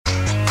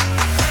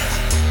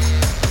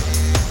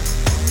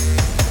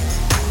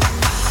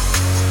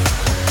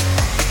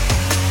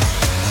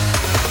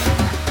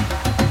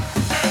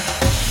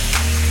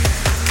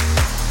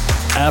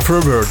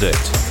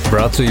AfroVerdict,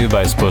 brought to you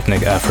by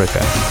Sputnik Africa.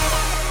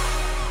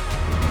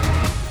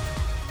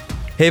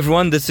 Hey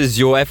everyone, this is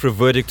your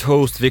AfroVerdict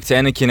host, Victor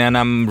Anakin, and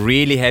I'm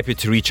really happy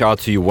to reach out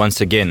to you once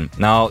again.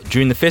 Now,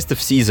 during the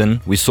festive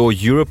season, we saw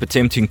Europe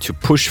attempting to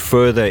push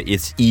further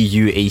its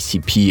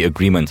EU-ACP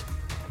agreement.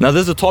 Now,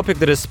 there's a topic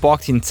that has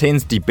sparked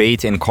intense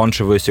debate and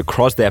controversy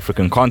across the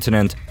African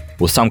continent,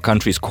 with some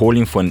countries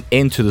calling for an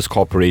end to this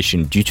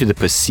cooperation due to the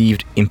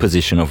perceived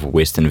imposition of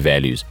Western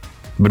values.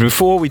 But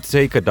before we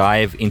take a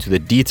dive into the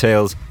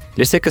details,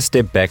 let's take a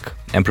step back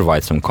and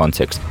provide some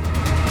context.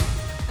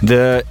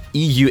 The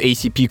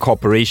EU-ACP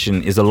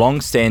cooperation is a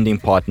long-standing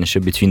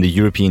partnership between the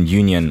European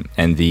Union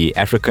and the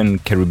African,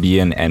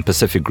 Caribbean, and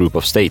Pacific group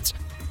of states.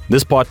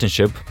 This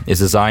partnership is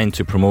designed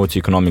to promote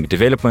economic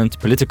development,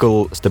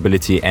 political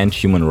stability, and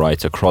human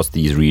rights across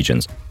these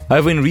regions.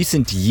 However, in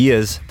recent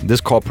years,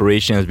 this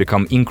cooperation has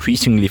become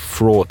increasingly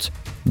fraught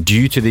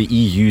due to the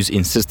EU's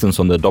insistence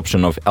on the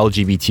adoption of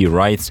LGBT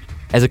rights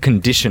as a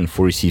condition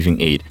for receiving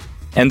aid.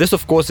 And this,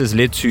 of course, has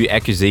led to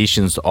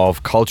accusations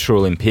of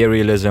cultural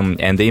imperialism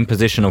and the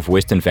imposition of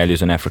Western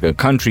values on African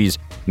countries,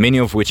 many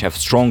of which have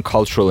strong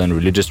cultural and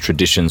religious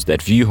traditions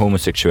that view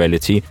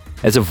homosexuality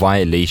as a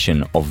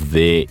violation of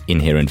their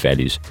inherent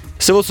values.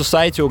 Civil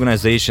society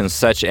organizations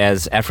such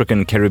as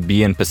African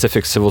Caribbean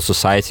Pacific Civil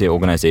Society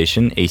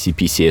Organization,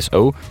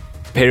 ACPCSO,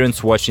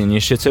 Parents Watch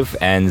Initiative,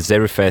 and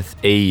Zarephath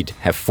Aid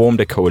have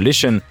formed a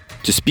coalition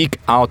to speak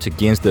out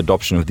against the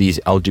adoption of these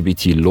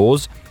LGBT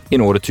laws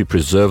in order to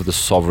preserve the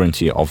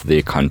sovereignty of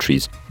their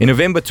countries. In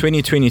November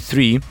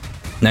 2023,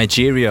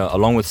 Nigeria,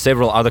 along with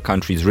several other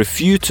countries,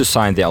 refused to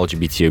sign the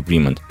LGBT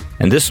agreement.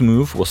 And this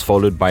move was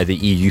followed by the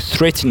EU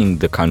threatening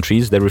the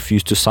countries that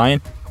refused to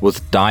sign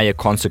with dire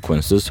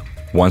consequences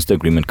once the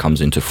agreement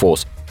comes into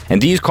force.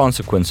 And these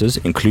consequences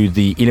include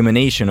the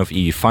elimination of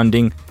EU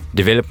funding,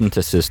 development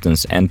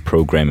assistance, and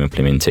program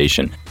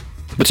implementation.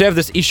 But to have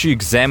this issue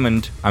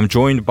examined, I'm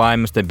joined by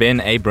Mr. Ben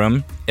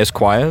Abram,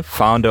 Esquire,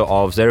 founder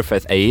of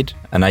Zarephath Aid,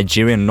 a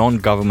Nigerian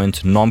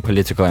non-government,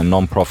 non-political and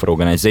non-profit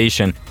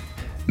organization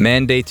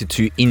mandated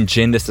to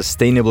engender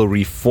sustainable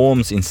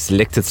reforms in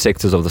selected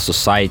sectors of the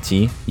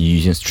society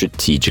using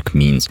strategic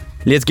means.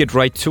 Let's get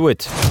right to it.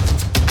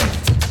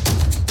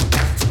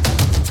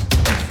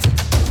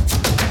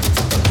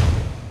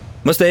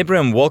 Mr.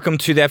 Abram, welcome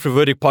to the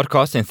AfroVerdict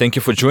podcast and thank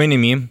you for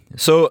joining me.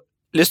 So,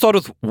 let's start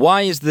with,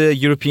 why is the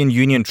European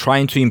Union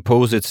trying to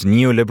impose its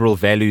neoliberal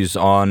values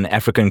on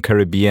African,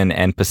 Caribbean,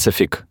 and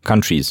Pacific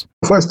countries?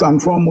 First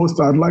and foremost,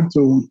 I'd like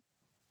to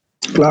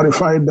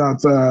clarify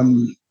that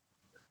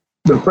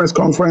the press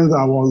conference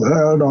that was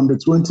held on the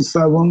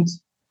 27th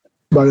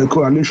by a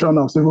coalition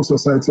of civil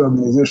society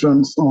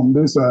organizations on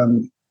this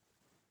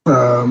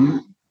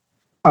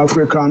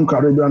African,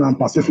 Caribbean, and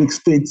Pacific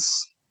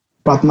states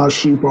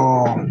partnership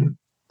or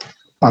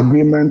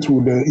agreement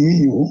with the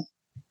EU.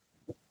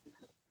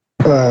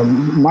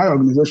 My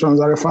organization,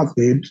 Zarephath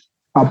Aid,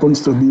 happens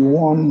to be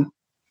one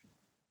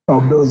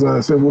of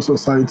those civil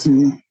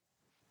society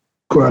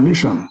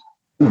coalition,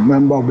 a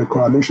member of the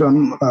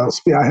coalition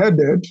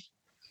spearheaded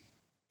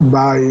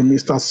by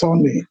Mr.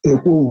 Sonny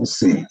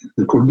Ekuwusi.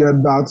 You could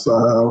get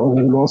that.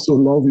 We would also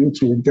love you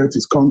to get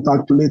his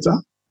contact later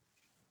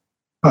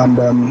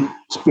and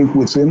speak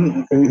with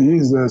him. He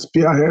is the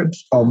spearhead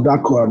of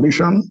that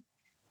coalition.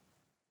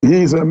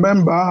 He is a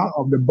member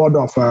of the board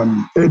of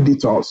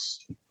editors,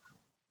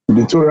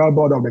 editorial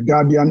board of the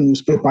Guardian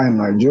newspaper in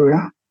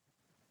Nigeria,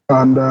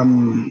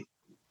 and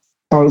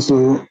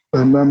also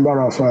a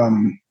member of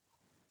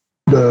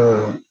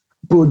the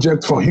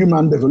Project for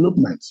Human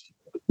Development,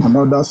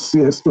 another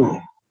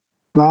CSO.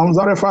 Now,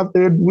 Zarephath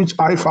Aid, which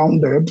I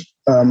founded,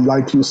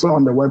 like you saw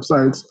on the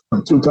website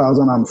in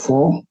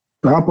 2004,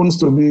 happens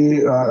to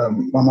be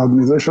an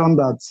organization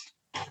that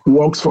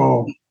works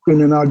for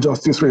criminal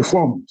justice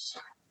reforms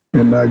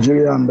in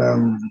Nigeria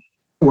and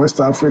West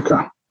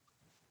Africa.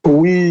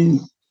 We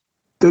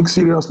take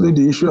seriously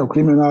the issue of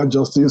criminal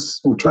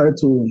justice. We try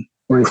to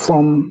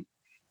reform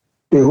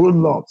a whole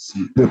lot,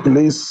 the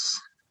police,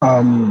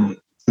 the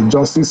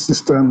justice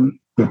system,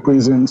 the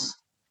prisons,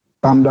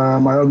 and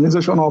my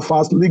organization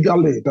offers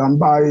legal aid. And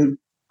by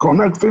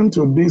connecting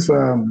to this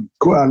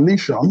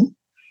coalition,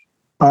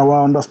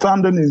 our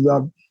understanding is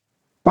that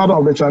part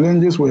of the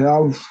challenges we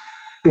have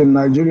in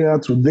Nigeria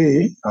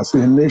today as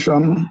a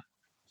nation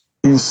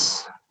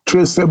is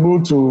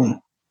traceable to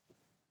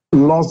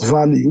lost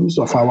values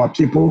of our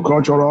people,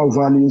 cultural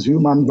values,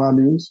 human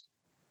values.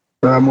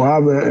 We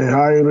have a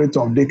high rate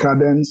of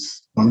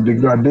decadence and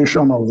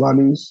degradation of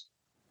values.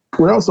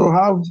 We also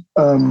have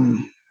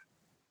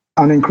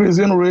an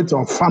increasing rate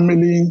of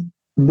family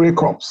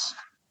breakups.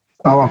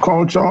 Our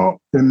culture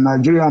in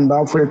Nigeria and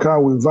Africa,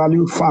 we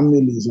value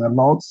families a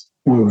lot.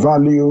 We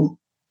value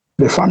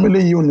the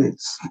family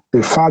units,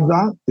 the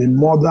father, the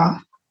mother,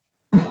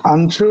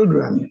 and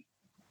children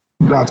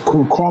that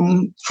could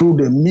come through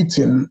the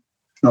meeting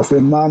of a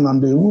man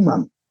and a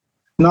woman.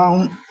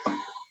 Now,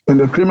 in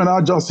the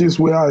criminal justice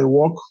where I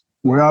work,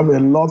 we have a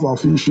lot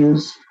of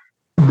issues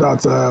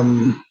that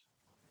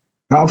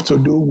have to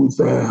do with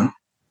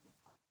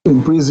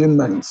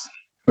imprisonment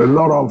a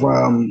lot of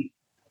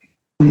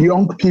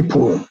young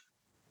people.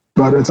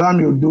 By the time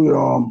you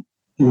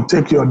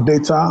take your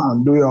data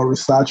and do your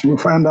research, you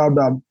find out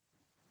that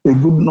a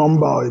good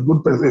number, a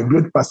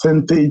great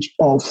percentage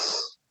of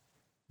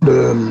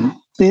the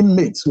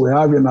inmates we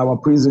have in our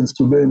prisons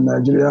today in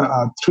Nigeria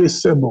are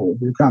traceable.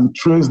 You can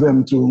trace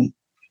them to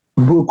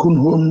broken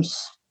homes,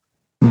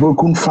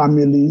 broken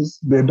families.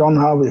 They don't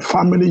have a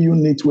family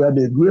unit where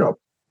they grew up.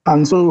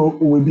 And so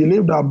we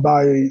believe that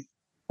by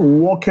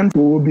working,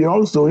 we will be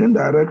also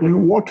indirectly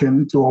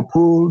working to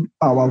uphold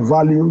our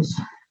values,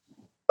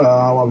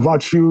 our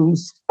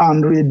virtues,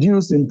 and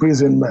reduce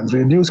imprisonment,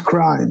 reduce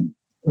crime,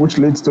 which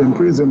leads to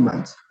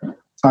imprisonment.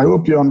 I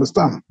hope you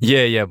understand.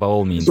 Yeah, by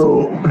all means.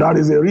 So that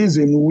is the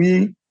reason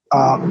we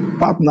are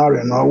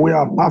partnering, or we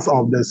are part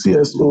of the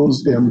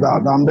CSOs in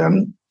that.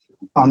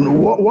 And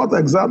what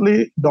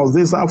exactly does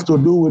this have to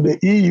do with the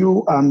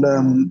EU and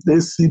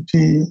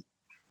ACP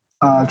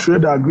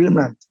trade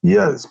agreement?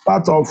 Yes,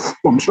 part of,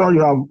 I'm sure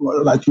you have,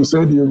 like you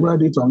said, you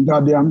read it on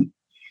Guardian.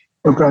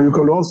 You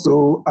can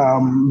also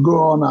go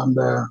on and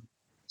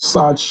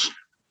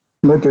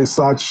make a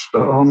search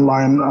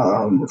online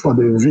for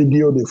the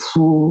video, the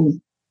full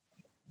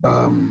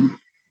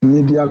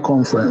media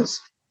conference.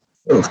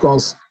 Of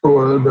course,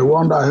 the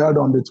one that I held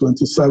on the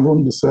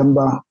 27th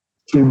December,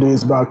 3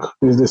 days back,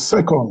 is the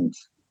second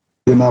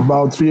in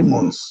about 3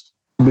 months.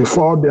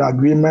 Before the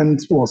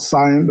agreement was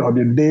signed, or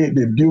the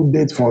due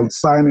date for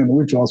its signing,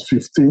 which was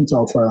 15th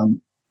of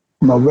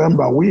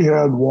November, we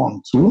held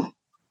one too.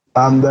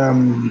 And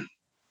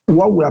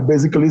what we are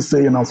basically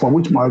saying, and for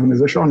which my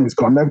organization is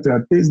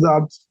connected, is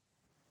that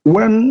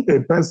when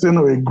a person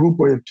or a group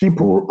or a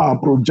people are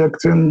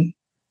projecting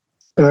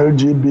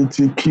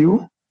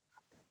LGBTQ,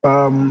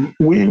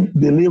 we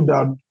believe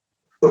that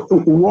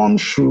one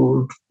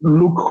should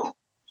look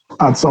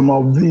at some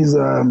of these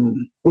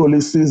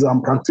policies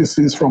and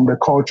practices from the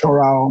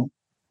cultural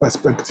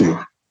perspective.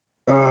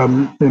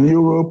 In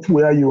Europe,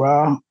 where you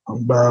are,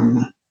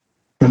 and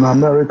in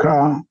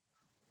America,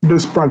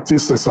 this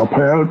practice is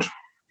upheld.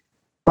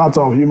 Part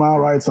of human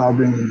rights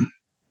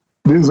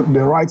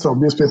the rights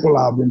of these people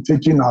have been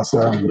taken as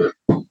have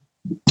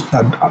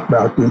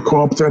been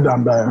co-opted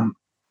and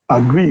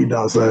agreed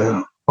as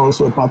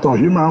also part of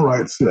human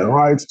rights, the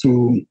right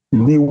to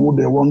be who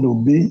they want to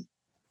be,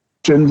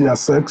 change their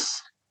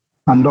sex,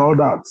 and all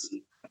that.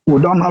 We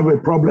don't have a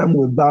problem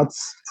with that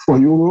for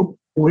Europe.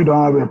 We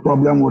don't have a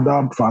problem with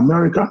that for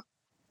America.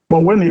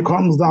 But when it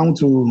comes down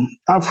to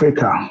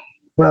Africa,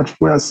 we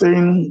are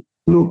saying,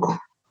 look,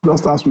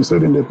 just as we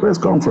said in the press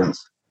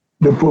conference,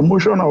 the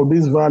promotion of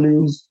these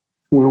values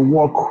will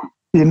work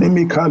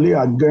inimically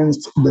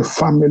against the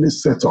family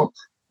setup.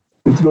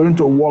 It's going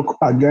to work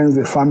against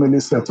the family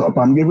setup.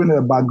 I'm giving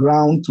a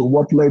background to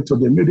what led to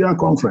the media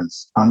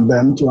conference, and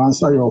then to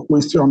answer your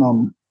question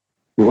on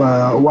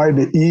why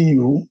the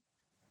EU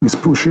is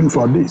pushing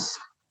for this.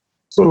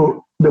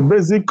 So the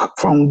basic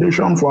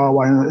foundation for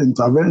our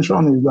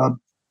intervention is that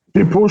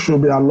people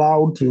should be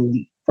allowed to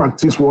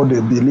practice what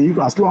they believe,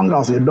 as long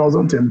as it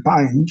doesn't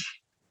impinge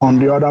on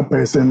the other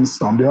persons,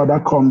 on the other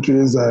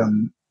countries'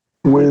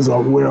 way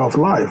of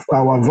life.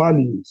 Our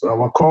values,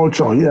 our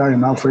culture here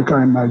in Africa,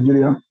 in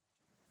Nigeria,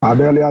 I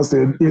earlier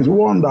said, is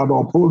one that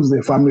upholds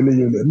the family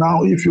unit.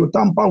 Now, if you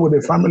tamper with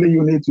the family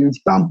unit,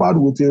 you've tampered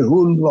with a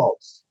whole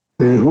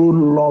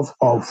lot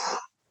of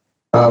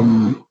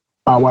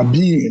our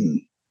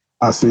being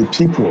as a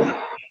people.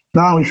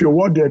 Now, if you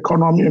watch the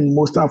economy in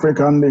most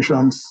African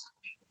nations,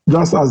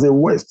 just as the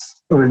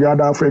West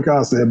regard Africa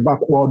as a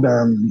backward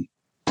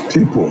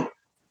people,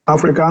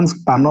 Africans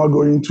are not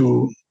going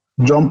to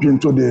jump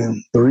into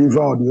the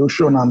river or the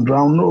ocean and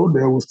drown. No,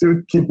 they will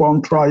still keep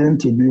on trying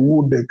to be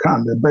who they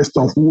can, the best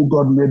of who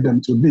God made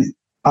them to be.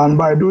 And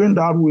by doing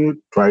that, we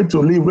try to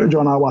leverage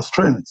on our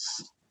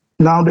strengths.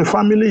 Now, the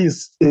family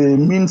is a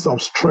means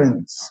of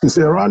strength. It's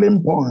a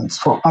rallying point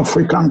for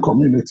African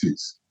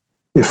communities.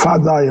 A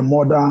father, a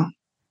mother,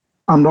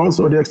 and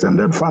also the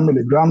extended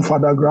family,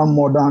 grandfather,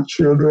 grandmother,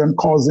 children,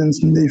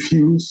 cousins,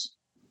 nephews.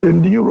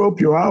 In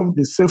Europe, you have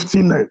the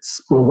safety nets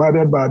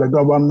provided by the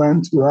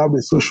government. You have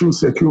the social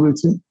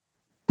security.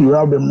 You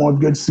have the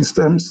mortgage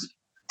systems.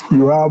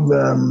 You have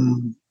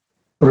the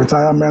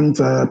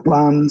retirement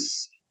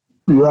plans.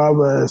 You have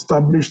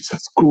established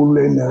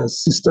schooling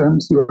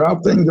systems. You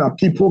have things that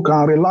people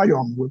can rely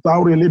on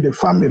without really the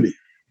family.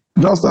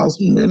 Just as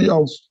many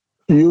of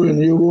you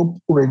in Europe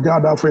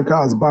regard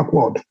Africa as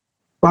backward.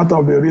 Part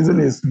of the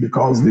reason is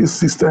because these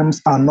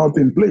systems are not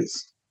in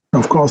place.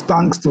 Of course,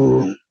 thanks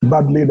to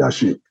bad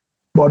leadership.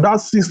 But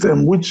that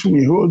system which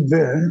we hold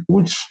there,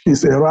 which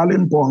is a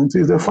rallying point,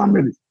 is the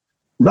family.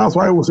 That's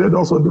why we said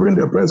also during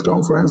the press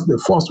conference, the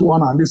first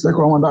one and the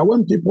second one, that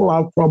when people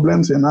have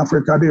problems in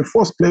Africa, the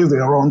first place they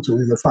run to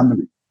is the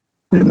family.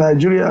 In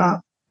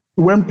Nigeria,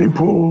 when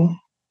people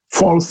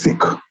fall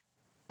sick,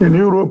 in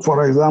Europe,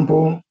 for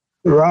example,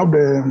 you have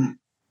the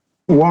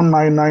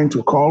 199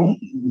 to call,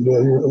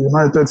 the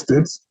United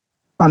States,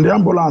 and the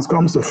ambulance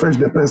comes to fetch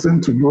the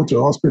person to go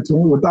to hospital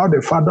without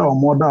the father or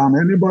mother and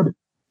anybody.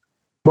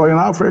 But in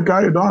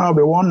Africa, you don't have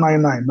the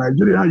 199.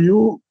 Nigeria,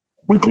 you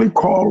quickly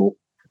call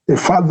a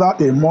father,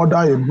 a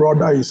mother, a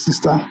brother, a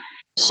sister,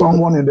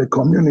 someone in the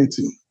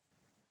community,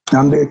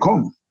 and they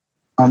come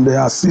and they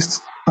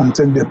assist and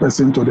take the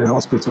person to the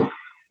hospital.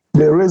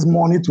 They raise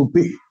money to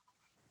pay.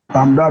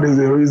 And that is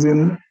the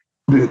reason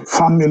the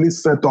family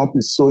setup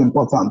is so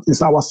important.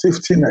 It's our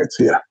safety net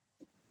here.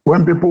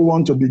 When people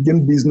want to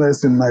begin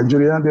business in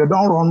Nigeria, they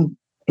don't run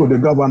to the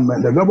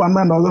government. The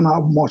government doesn't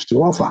have much to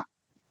offer.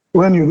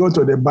 When you go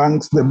to the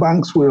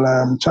banks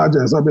will charge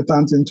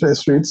exorbitant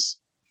interest rates,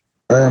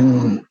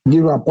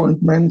 give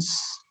appointments,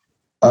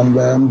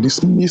 and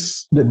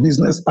dismiss the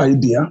business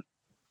idea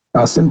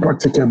as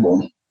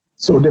impracticable.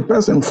 So the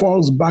person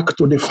falls back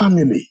to the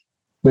family,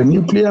 the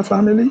nuclear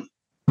family,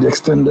 the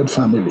extended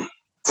family,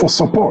 for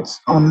support.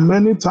 And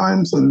many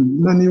times,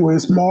 in many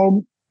ways,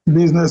 small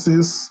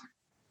businesses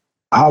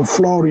have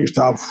flourished,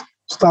 have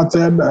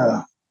started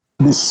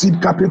the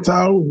seed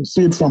capital,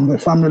 seed from the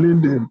family,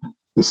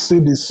 the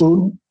seed is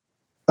sown,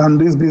 and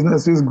these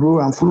businesses grow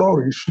and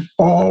flourish,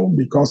 all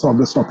because of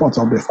the support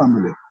of the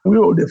family. We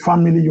hold the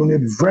family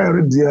unit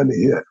very dearly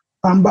here.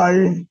 And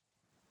by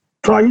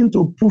trying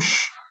to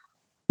push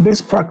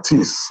this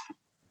practice,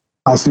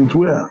 as it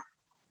were,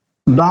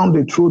 down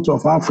the throat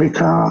of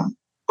Africa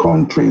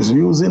countries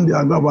using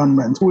their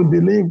government, we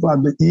believe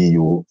that the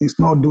EU is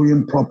not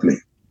doing properly.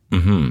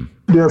 Mm-hmm.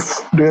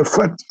 The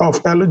effect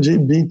of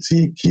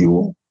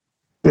LGBTQ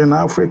in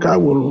Africa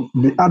will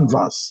be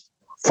adverse.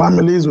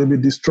 Families will be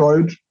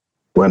destroyed.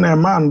 When a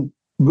man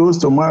goes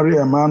to marry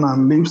a man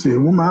and leaves a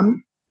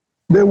woman,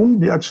 they won't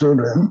bear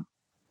children.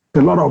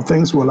 A lot of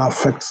things will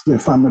affect the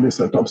family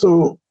setup.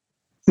 So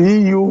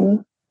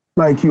EU,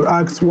 like you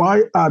asked,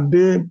 why are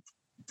they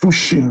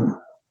pushing?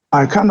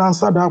 I can't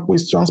answer that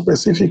question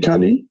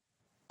specifically.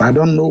 I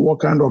don't know what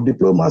kind of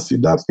diplomacy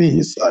that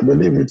is. I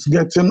believe it's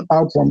getting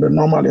out from the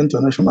normal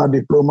international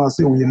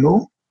diplomacy we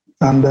know.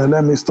 And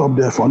let me stop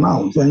there for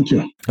now. Thank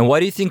you. And why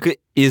do you think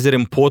is it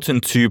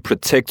important to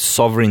protect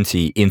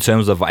sovereignty in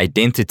terms of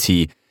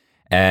identity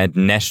and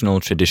national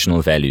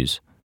traditional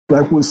values?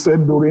 Like we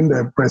said during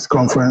the press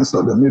conference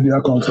or the media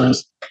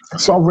conference,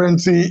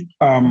 sovereignty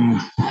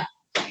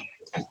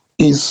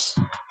is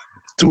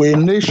to a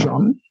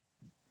nation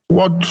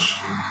what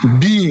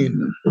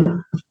being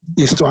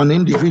is to an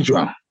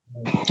individual.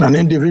 An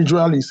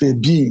individual is a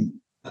being,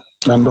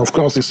 and of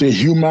course, it's a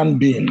human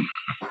being.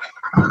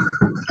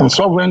 And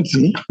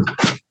sovereignty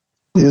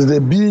is the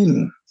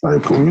being, if I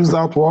could use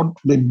that word,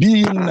 the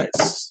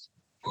beingness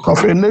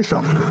of a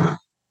nation.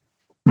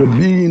 The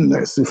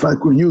beingness, if I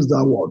could use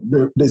that word,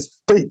 the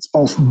state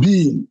of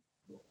being.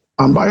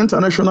 And by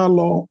international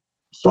law,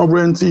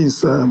 sovereignty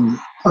is,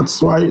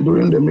 that's why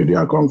during the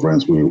media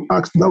conference, we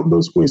asked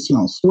those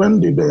questions.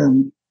 What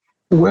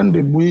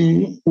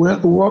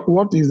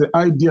is the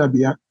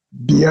idea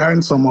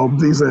behind some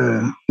of these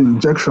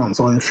injections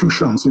or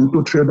infusions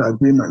into trade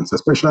agreements,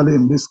 especially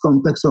in this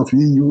context of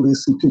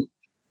EU-ACP?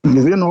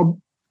 Is it not,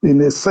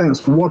 in a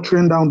sense,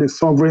 watering down the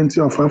sovereignty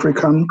of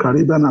African,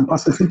 Caribbean, and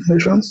Pacific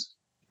nations?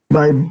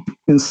 By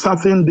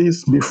inserting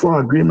this before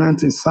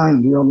agreement is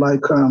signed, you're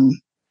like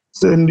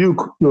saying,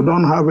 Luke, you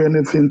don't have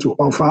anything to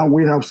offer,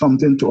 we have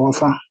something to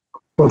offer.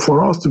 But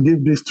for us to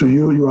give this to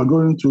you, you are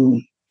going to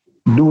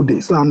do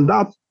this. And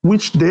that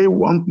which they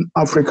want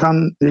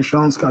African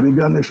nations,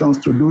 Caribbean nations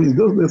to do is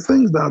those the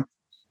things that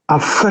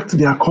affect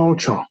their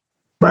culture.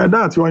 By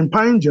that, you're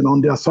impinging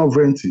on their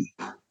sovereignty.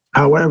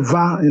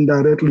 However,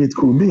 indirectly it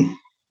could be.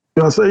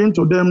 You're saying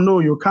to them, no,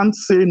 you can't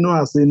say no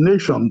as a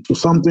nation to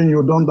something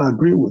you don't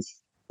agree with.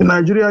 In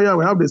Nigeria,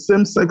 we have the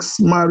Same-Sex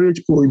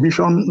Marriage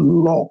Prohibition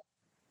Law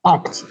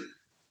Act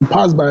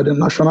passed by the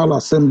National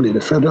Assembly, the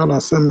Federal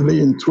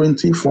Assembly in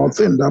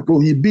 2014 that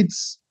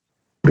prohibits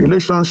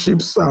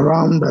relationships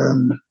around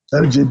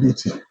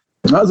LGBT.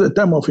 That's a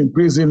term of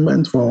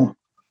imprisonment for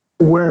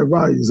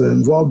whoever is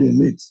involved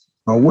in it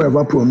or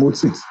whoever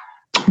promotes it.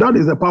 That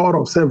is the power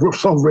of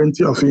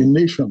sovereignty of a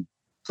nation.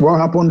 What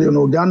happened in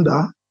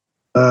Uganda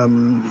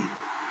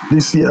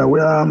this year,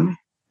 where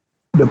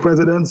the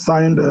president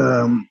signed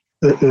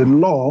a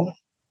law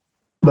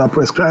that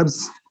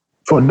prescribes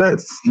for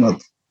death,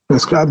 not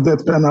prescribes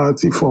death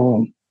penalty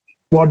for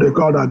what they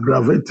call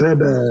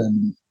aggravated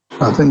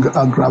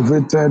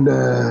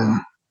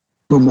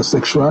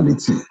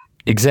homosexuality.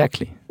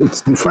 Exactly.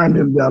 It's defined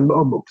in their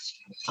law books.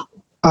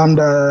 And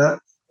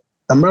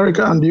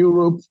America and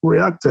Europe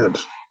reacted.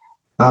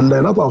 And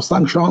a lot of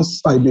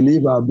sanctions, I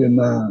believe, have been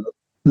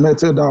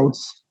meted out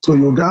to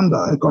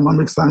Uganda,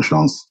 economic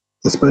sanctions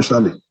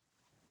especially.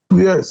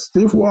 Yes,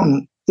 if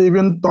one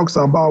even talks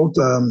about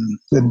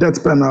the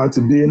death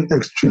penalty being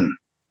extreme,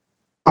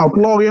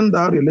 outlawing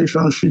that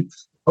relationship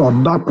or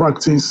that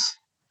practice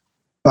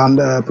and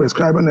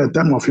prescribing a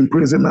term of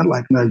imprisonment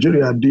like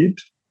Nigeria did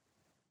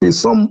is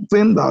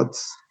something that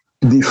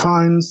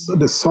defines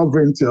the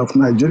sovereignty of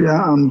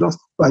Nigeria, and just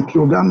like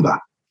Uganda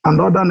and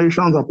other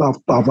nations that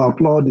have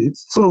outlawed it.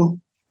 So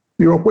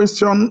your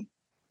question,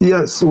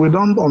 yes, we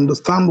don't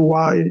understand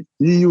why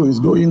EU is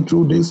going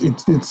through this.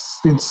 It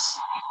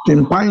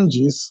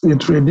impinges,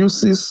 it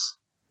reduces,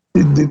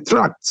 it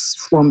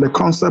detracts from the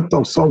concept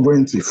of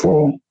sovereignty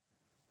for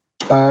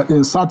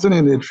inserting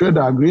in a trade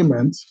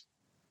agreement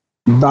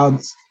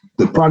that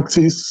the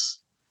practice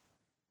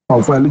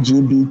of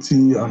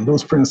LGBT and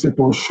those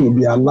principles should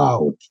be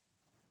allowed.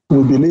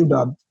 We believe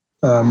that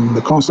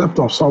the concept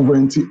of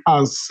sovereignty,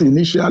 as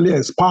initially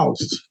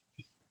espoused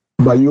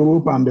by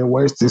Europe and the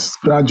West, is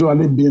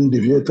gradually being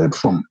deviated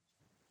from.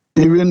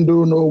 Even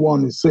though no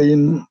one is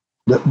saying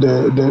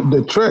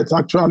the threat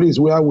actually is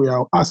where we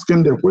are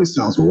asking the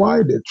questions. Why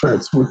the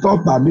threats? We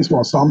thought that this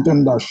was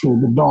something that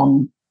should be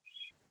done,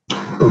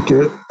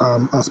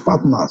 as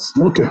partners.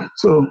 Okay,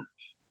 so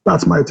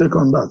that's my take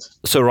on that.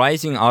 So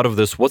rising out of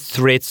this, what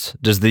threats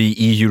does the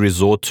EU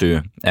resort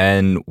to?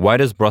 And why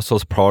does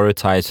Brussels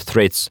prioritize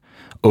threats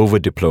over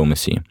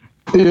diplomacy?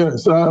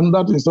 Yes,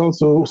 that is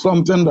also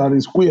something that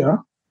is queer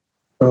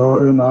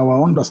in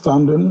our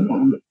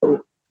understanding.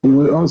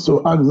 We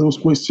also ask those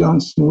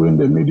questions during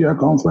the media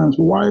conference.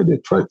 Why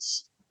the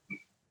threats?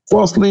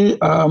 Firstly,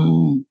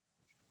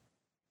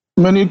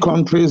 many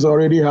countries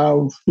already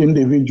have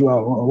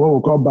individual, what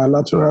we call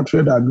bilateral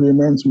trade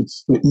agreements with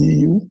the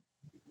EU.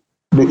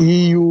 The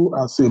EU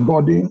as a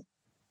body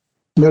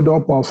made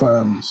up of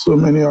so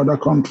many other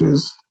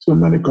countries, so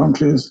many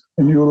countries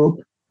in Europe.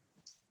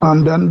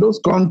 And then those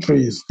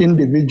countries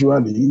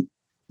individually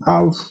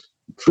have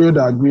trade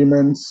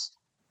agreements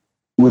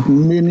with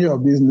many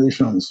of these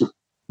nations,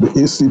 the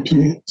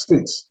ACP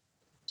states.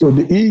 So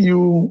the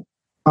EU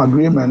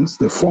agreements,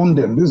 the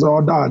funding, these are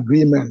other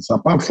agreements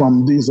apart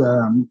from this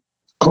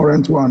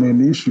current one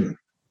in issue.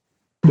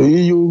 The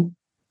EU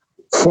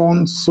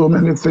funds so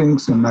many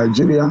things in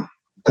Nigeria,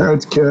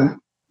 healthcare,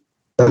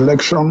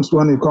 elections.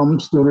 When it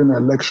comes during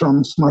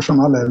elections,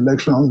 national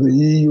elections, the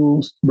EU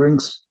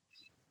brings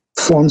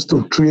funds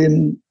to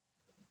train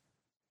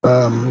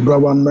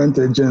government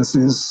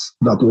agencies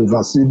that will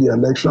oversee the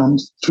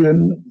elections,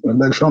 train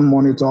election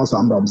monitors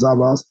and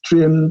observers,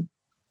 train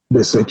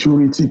the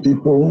security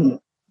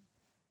people.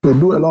 They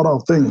do a lot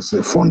of things.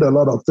 They fund a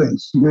lot of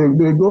things.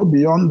 They go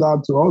beyond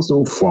that to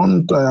also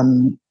fund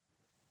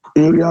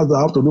areas that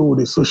have to do with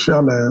the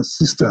social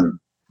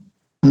system,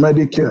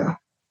 Medicare.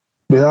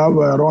 They have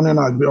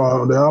agreements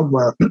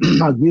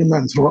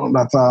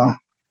that are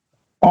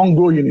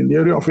ongoing in the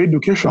area of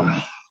education.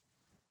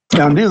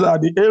 And these are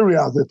the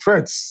areas the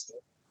threats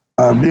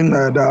are being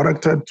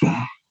directed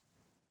to.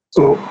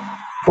 So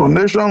for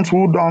nations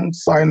who don't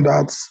sign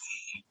that,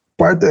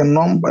 quite a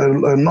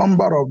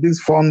number of this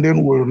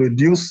funding will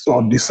reduce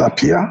or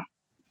disappear.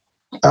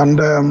 And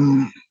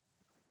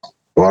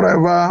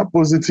whatever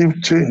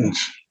positive change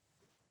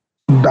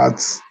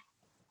that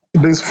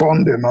this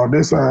funding or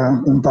these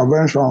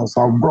interventions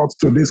have brought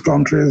to these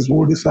countries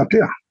will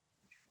disappear.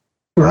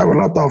 We have a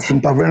lot of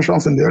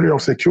interventions in the area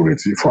of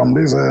security from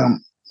these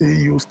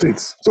EU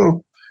states.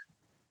 So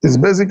it's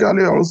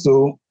basically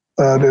also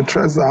the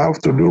threats that have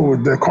to do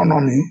with the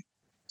economy,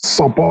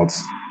 support,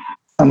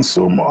 and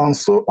so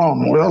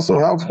on. We also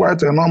have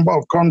quite a number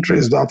of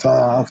countries that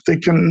have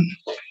taken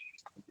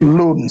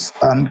loans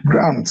and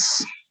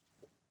grants,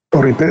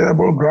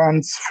 repayable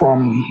grants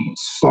from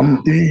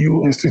some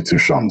EU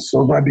institutions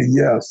over the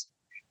years.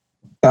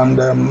 And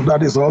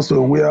that is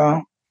also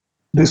where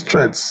these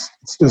threats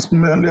is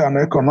mainly an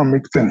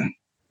economic thing.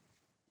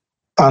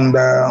 And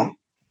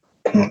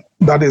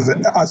that is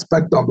the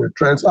aspect of the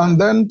threats. And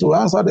then to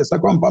answer the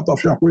second part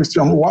of your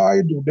question,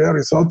 why do they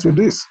resort to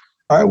this?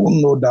 I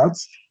wouldn't know that.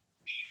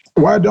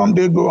 Why don't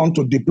they go on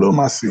to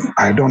diplomacy?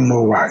 I don't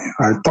know why.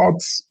 I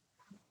thought,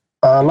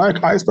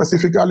 like I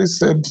specifically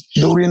said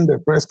during the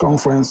press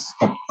conference,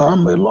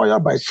 I'm a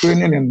lawyer by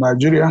training in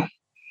Nigeria.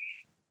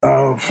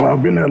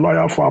 I've been a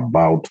lawyer for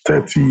about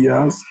 30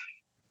 years.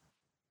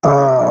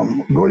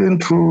 Going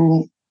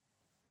through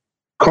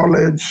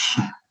college,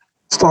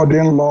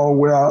 studying law,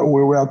 where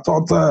we were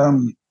taught,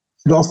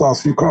 just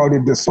as you call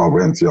it, the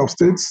sovereignty of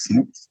states,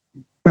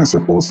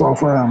 principles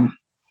of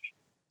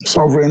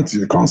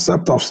sovereignty,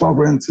 concept of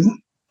sovereignty.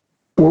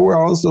 We were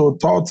also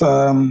taught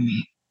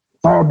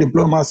how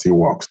diplomacy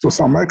works to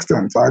some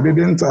extent. I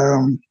didn't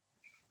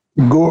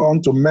go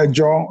on to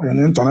major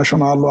in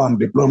international law and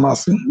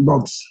diplomacy,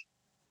 but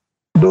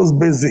those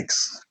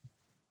basics,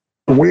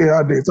 we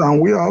had it,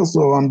 and we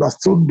also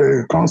understood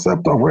the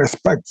concept of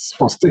respect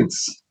for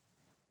states.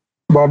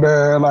 But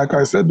like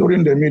I said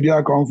during the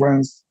media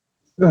conference,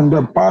 in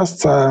the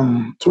past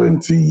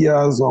 20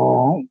 years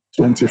or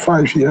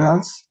 25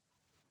 years,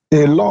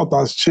 a lot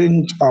has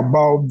changed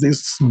about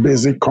this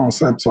basic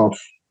concept of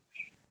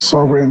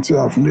sovereignty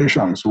of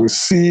nations. We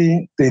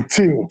see a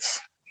tilt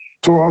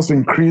towards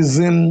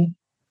increasing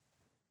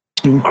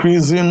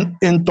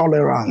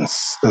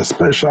intolerance,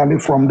 especially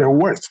from the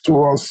West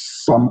towards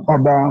some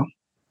other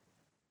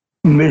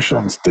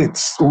nation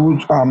states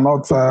which are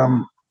not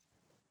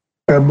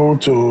able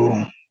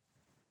to,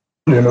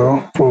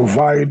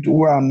 provide,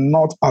 who are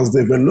not as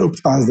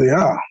developed as they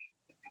are.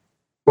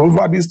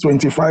 Over these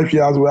 25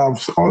 years, we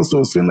have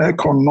also seen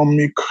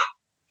economic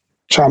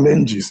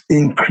challenges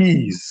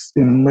increase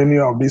in many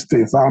of these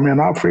states. I'm in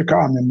Africa,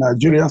 I'm in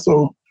Nigeria,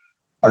 so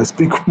I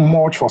speak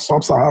much for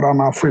sub-Saharan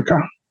Africa,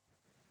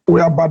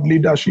 where bad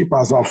leadership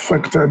has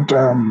affected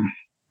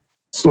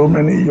so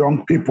many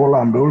young people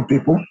and old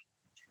people.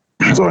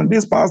 So in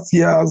these past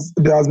years,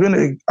 there has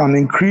been an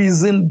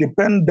increasing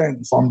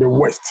dependence on the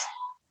West.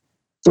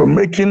 So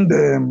making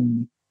the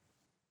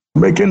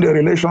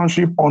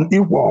relationship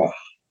unequal.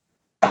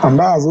 And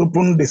that has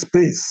opened the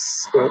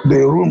space,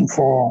 the room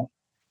for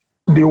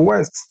the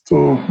West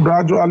to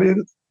gradually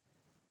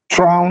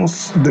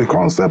trounce the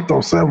concept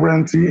of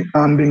sovereignty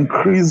and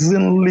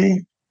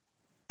increasingly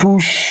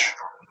push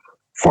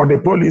for the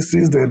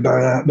policies that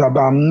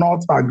are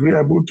not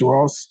agreeable to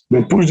us.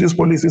 They push these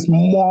policies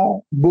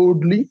more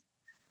boldly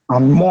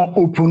and more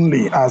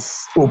openly as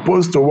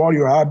opposed to what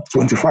you had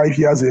 25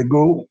 years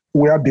ago,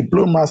 where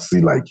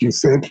diplomacy, like you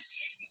said,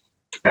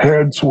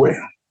 held sway.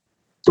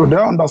 So they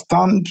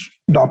understand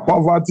that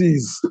poverty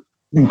is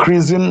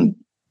increasing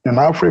in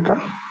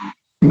Africa.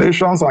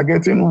 Nations are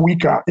getting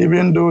weaker,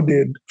 even though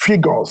the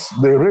figures,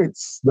 the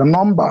rates, the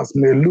numbers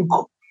may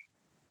look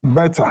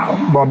better,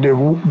 but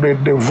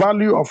the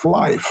value of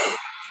life,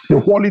 the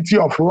quality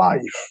of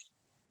life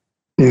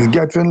is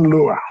getting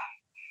lower.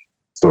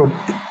 So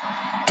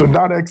to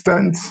that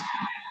extent,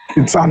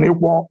 it's an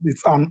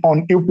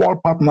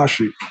unequal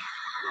partnership.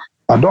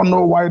 I don't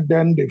know why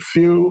then they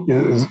feel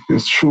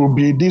it should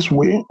be this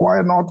way.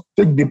 Why not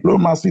take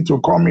diplomacy to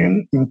come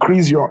in,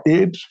 increase your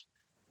aid,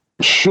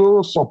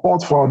 show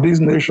support for these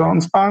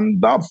nations,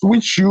 and that's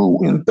which you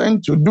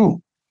intend to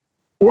do.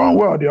 One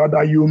way or the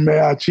other, you may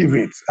achieve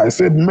it. I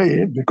said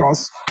may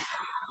because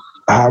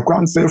I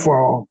can't say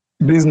for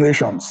these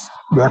nations.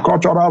 Their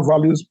cultural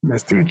values may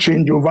still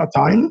change over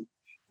time,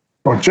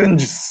 but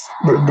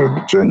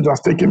the change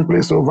has taken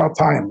place over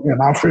time in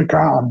Africa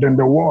and in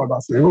the world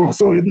as a whole.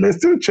 So it may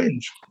still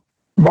change.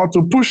 But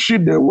to push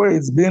it the way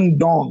it's being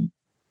done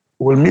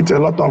will meet a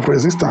lot of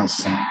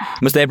resistance.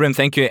 Mr. Abraham,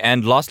 thank you.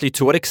 And lastly,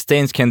 to what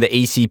extent can the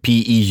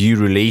ACP-EU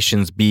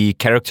relations be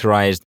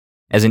characterized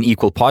as an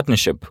equal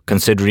partnership,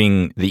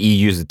 considering the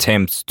EU's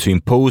attempts to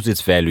impose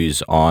its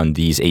values on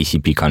these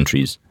ACP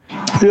countries?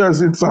 Yes,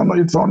 it's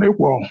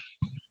unequal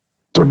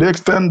to the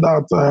extent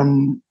that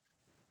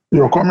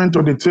you're coming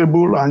to the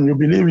table and you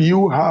believe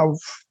you have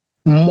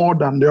more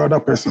than the other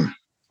person.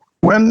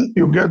 When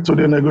you get to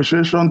the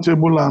negotiation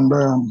table and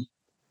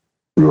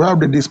you have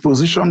the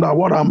disposition that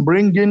what I'm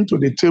bringing to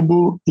the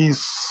table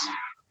is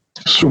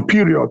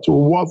superior to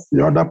what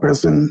the other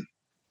person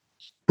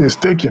is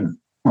taking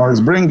or is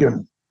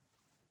bringing,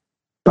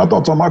 that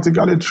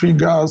automatically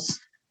triggers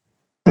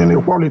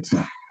inequality.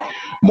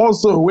 More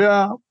so,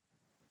 where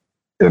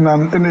in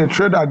a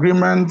trade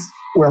agreement,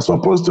 we're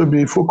supposed to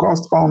be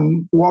focused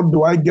on what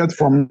do I get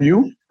from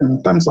you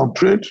in terms of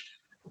trade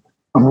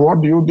and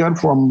what do you get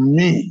from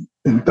me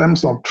in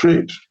terms of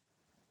trade.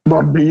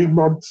 But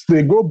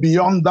they go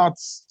beyond that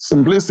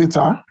simplicity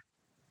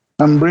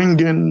and bring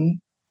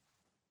in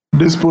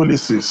these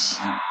policies.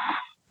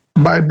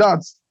 By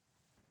that,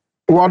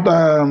 what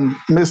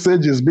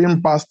message is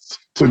being passed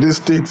to these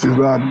states is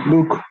that,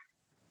 look,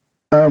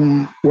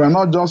 we're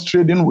not just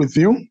trading with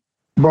you,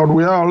 but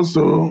we are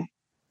also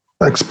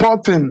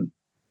exporting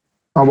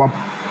our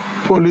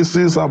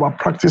policies, our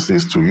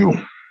practices to you.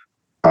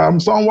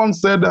 Someone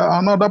said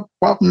another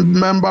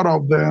member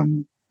of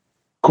the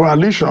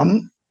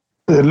coalition,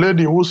 a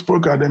lady who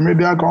spoke at the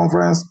media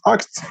conference,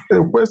 asked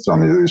a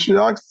question. She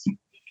asked,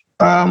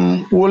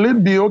 will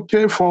it be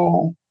okay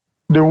for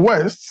the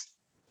West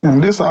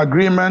in this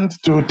agreement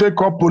to take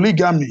up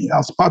polygamy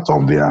as part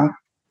of their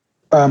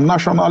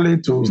national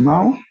ethos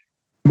now?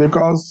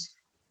 Because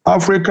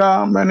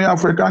many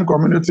African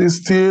communities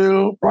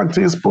still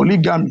practice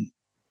polygamy,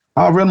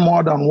 having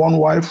more than one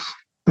wife.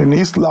 In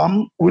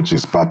Islam, which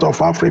is part of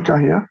Africa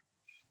here,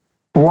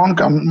 one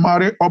can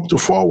marry up to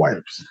 4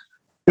 wives.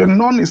 In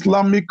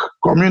non-Islamic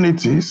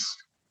communities,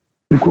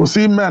 you could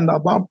see men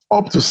that have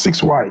up to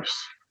 6 wives,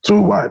 2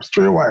 wives,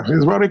 3 wives.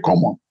 It's very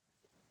common.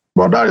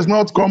 But that is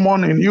not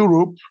common in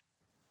Europe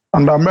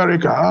and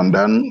America. And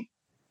then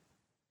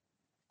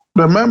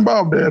the member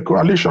of the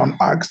coalition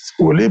asked,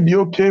 will it be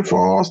okay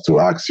for us to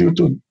ask you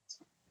to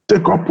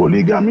take up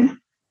polygamy?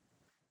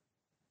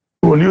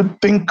 Will you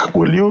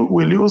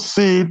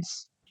see it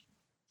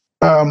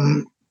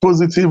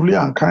positively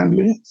and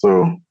kindly?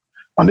 So,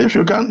 and if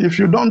you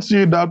don't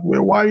see it that way,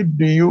 why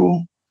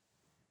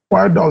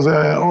does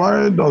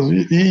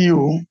the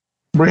EU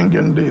bring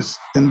in this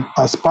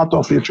as part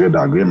of a trade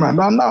agreement?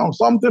 And now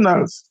something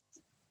else.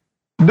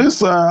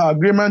 This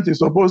agreement is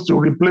supposed to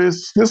run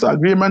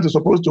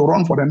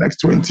for the next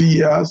 20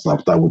 years,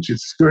 after which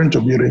it's going to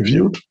be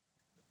reviewed.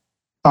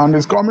 And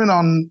it's coming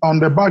on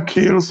the back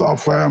heels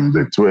of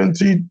the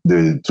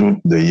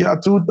year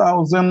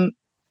 2000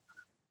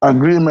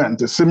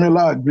 agreement, a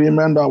similar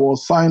agreement that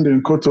was signed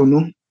in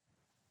Cotonou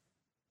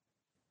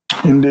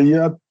in the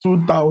year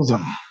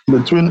 2000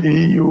 between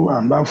EU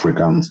and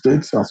African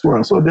states as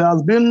well. So there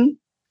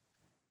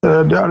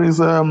is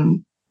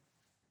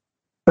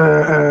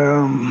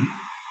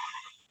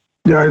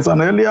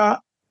an earlier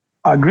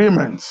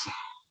agreement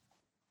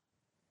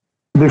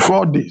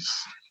before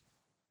this,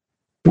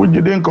 which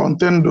didn't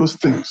contain those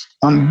things.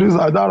 And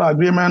that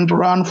agreement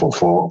ran for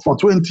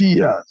 20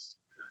 years.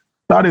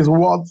 That is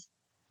what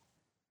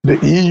the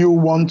EU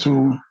want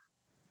to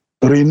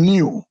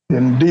renew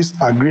in these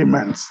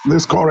agreements,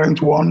 this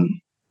current one,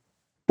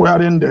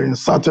 wherein they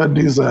inserted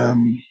these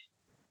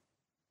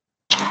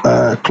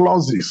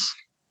clauses.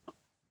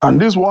 And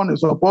this one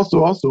is supposed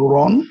to also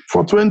run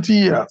for 20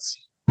 years.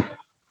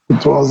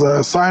 It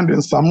was signed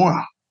in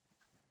Samoa.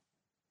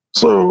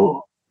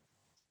 So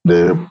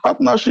the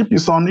partnership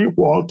is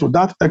unequal to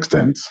that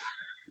extent.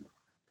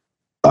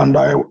 And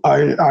I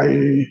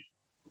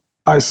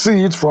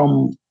see it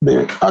from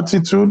the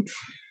attitude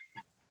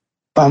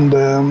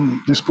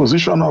and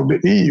disposition of the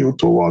EU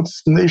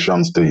towards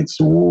nation states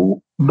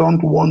who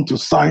don't want to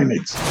sign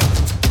it.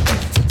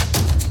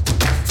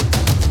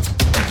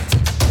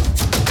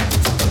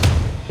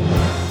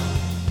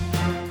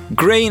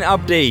 Grain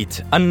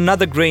update.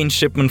 Another grain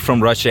shipment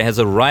from Russia has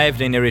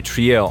arrived in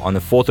Eritrea on the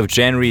 4th of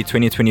January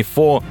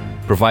 2024,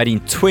 providing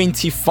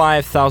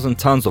 25,000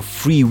 tons of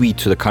free wheat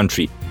to the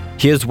country.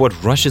 Here's what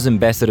Russia's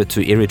ambassador to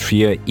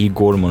Eritrea,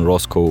 Igor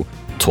Monrosko,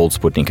 told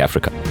Sputnik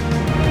Africa.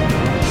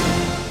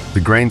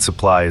 The grain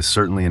supply is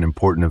certainly an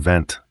important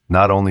event,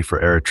 not only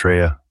for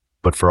Eritrea,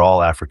 but for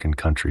all African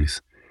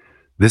countries.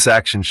 This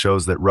action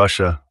shows that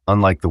Russia,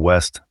 unlike the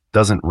West,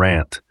 doesn't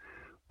rant,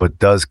 but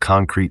does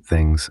concrete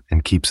things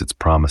and keeps its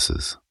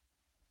promises.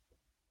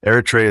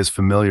 Eritrea is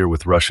familiar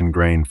with Russian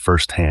grain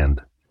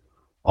firsthand.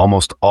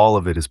 Almost all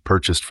of it is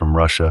purchased from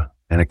Russia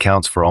and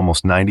accounts for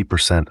almost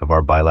 90% of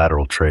our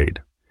bilateral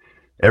trade.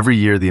 Every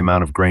year, the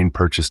amount of grain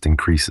purchased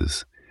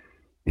increases.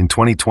 In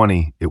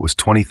 2020, it was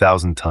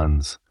 20,000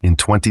 tons. In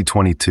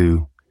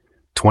 2022,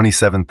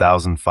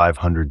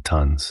 27,500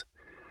 tons.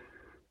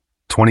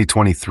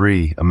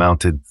 2023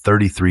 amounted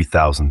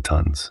 33,000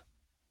 tons.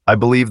 I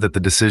believe that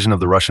the decision of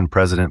the Russian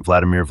President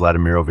Vladimir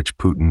Vladimirovich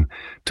Putin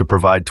to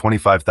provide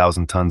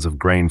 25,000 tons of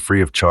grain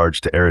free of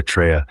charge to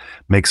Eritrea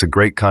makes a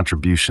great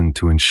contribution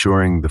to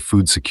ensuring the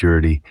food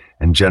security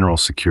and general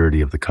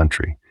security of the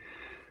country.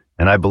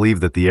 And I believe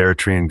that the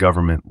Eritrean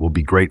government will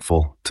be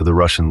grateful to the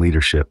Russian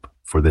leadership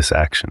for this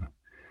action.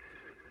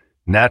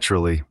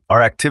 Naturally,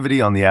 our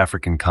activity on the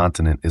African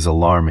continent is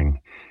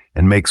alarming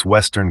and makes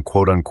Western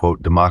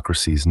quote-unquote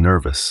democracies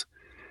nervous.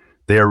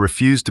 They are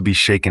refused to be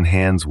shaken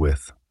hands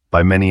with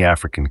by many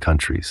African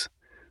countries.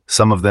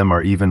 Some of them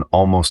are even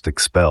almost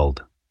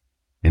expelled.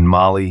 In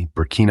Mali,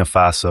 Burkina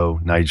Faso,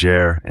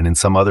 Niger, and in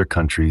some other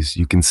countries,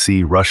 you can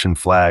see Russian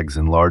flags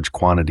in large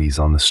quantities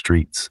on the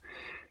streets,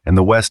 and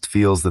the West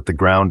feels that the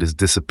ground is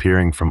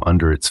disappearing from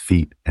under its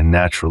feet and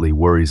naturally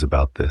worries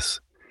about this.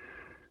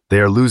 They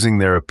are losing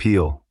their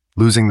appeal,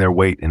 losing their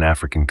weight in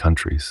African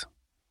countries.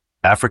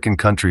 African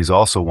countries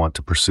also want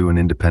to pursue an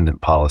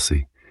independent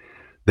policy.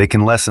 They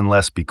can less and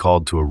less be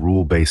called to a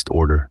rule-based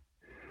order.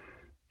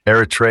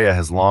 Eritrea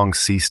has long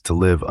ceased to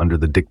live under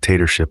the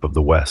dictatorship of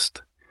the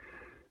West.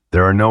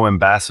 There are no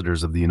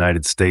ambassadors of the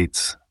United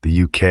States,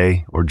 the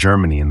UK, or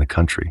Germany in the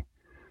country.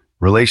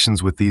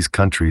 Relations with these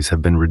countries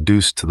have been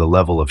reduced to the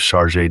level of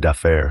chargé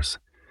d'affaires.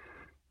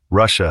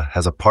 Russia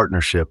has a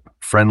partnership,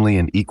 friendly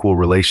and equal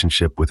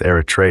relationship with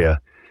Eritrea,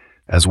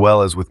 as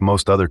well as with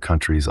most other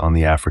countries on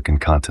the African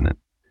continent.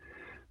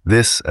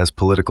 This, as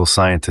political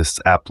scientists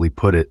aptly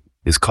put it,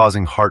 is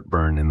causing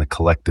heartburn in the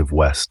collective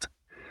West.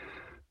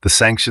 The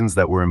sanctions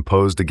that were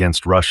imposed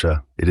against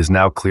Russia, it is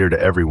now clear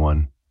to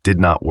everyone, did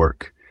not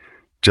work,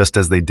 just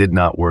as they did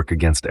not work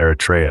against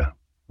Eritrea,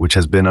 which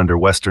has been under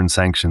Western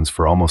sanctions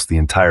for almost the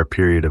entire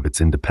period of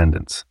its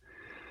independence.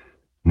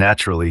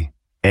 Naturally,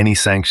 any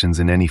sanctions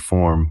in any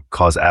form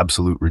cause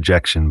absolute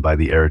rejection by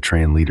the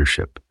Eritrean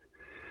leadership.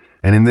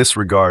 And in this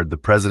regard, the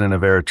president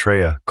of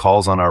Eritrea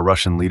calls on our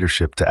Russian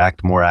leadership to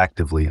act more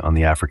actively on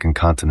the African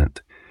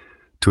continent,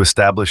 to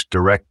establish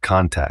direct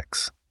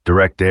contacts,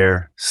 direct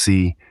air,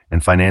 sea,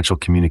 and financial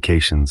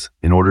communications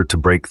in order to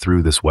break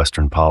through this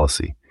Western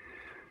policy.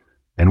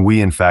 And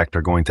we, in fact,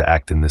 are going to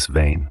act in this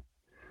vein.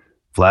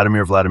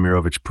 Vladimir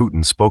Vladimirovich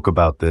Putin spoke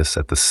about this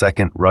at the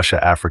second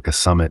Russia-Africa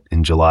summit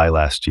in July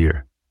last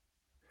year.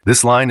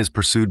 This line is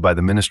pursued by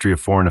the Ministry of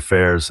Foreign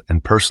Affairs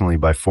and personally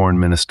by Foreign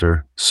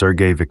Minister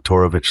Sergei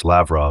Viktorovich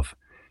Lavrov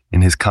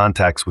in his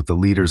contacts with the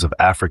leaders of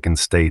African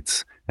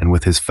states and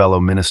with his fellow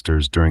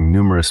ministers during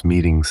numerous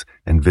meetings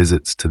and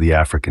visits to the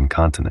African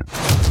continent.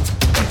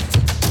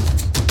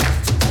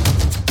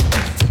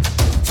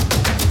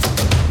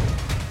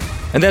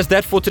 And that's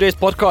that for today's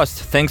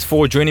podcast. Thanks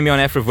for joining me on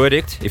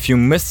AfroVerdict. If you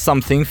missed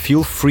something,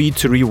 feel free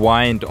to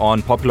rewind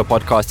on popular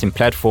podcasting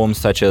platforms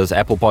such as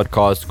Apple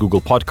Podcasts, Google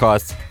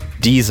Podcasts,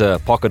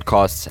 Deezer, Pocket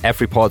Casts,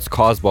 AfriPods,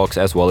 Castbox,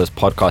 as well as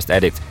Podcast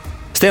Addict.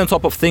 Stay on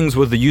top of things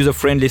with the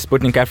user-friendly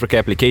Sputnik Africa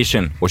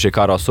application, or check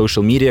out our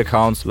social media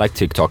accounts like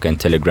TikTok and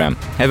Telegram.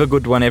 Have a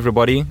good one,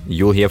 everybody.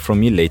 You'll hear from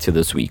me later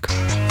this week.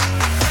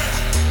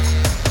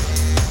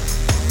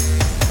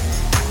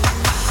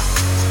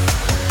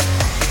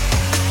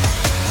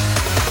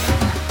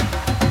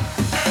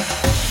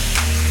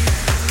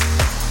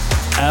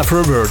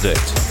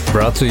 AfroVerdict,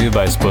 brought to you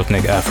by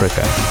Sputnik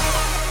Africa.